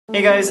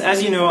Hey guys,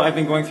 as you know, I've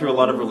been going through a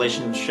lot of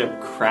relationship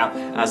crap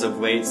as of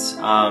late,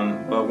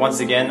 but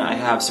once again, I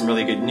have some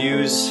really good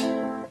news.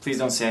 Please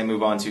don't say I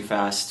move on too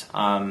fast.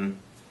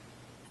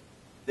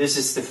 This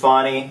is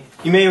Stefani.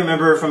 You may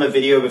remember her from a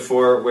video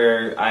before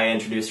where I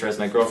introduced her as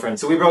my girlfriend.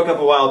 So we broke up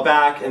a while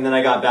back, and then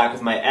I got back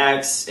with my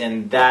ex,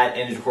 and that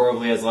ended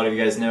horribly, as a lot of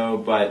you guys know,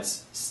 but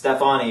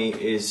Stefani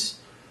is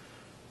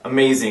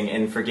amazing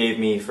and forgave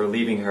me for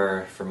leaving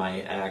her for my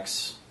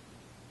ex.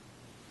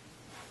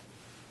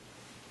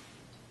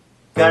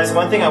 Guys,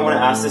 one thing I want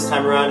to ask this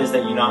time around is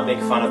that you not make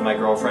fun of my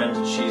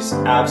girlfriend. She's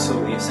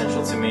absolutely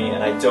essential to me,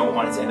 and I don't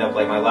want it to end up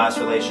like my last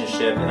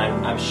relationship, and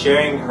I'm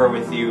sharing her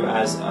with you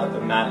as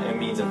a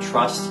means of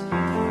trust.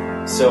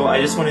 So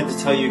I just wanted to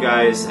tell you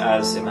guys,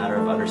 as a matter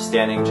of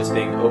understanding, just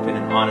being open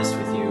and honest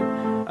with you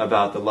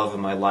about the love of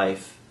my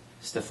life,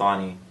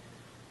 Stefani.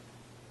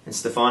 And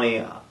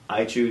Stefani,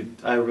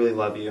 I really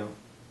love you.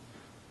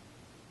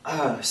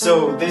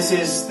 So this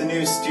is the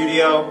new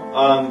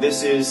studio,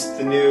 this is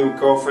the new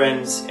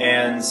girlfriend,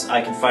 and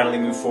I can finally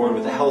move forward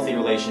with a healthy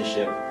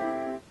relationship.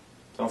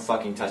 Don't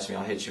fucking touch me,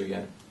 I'll hit you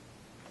again.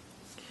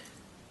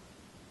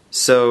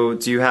 So,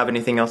 do you have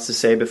anything else to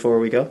say before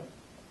we go?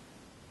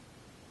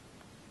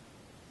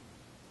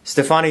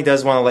 Stefani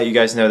does want to let you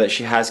guys know that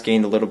she has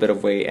gained a little bit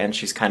of weight and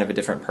she's kind of a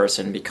different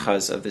person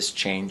because of this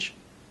change.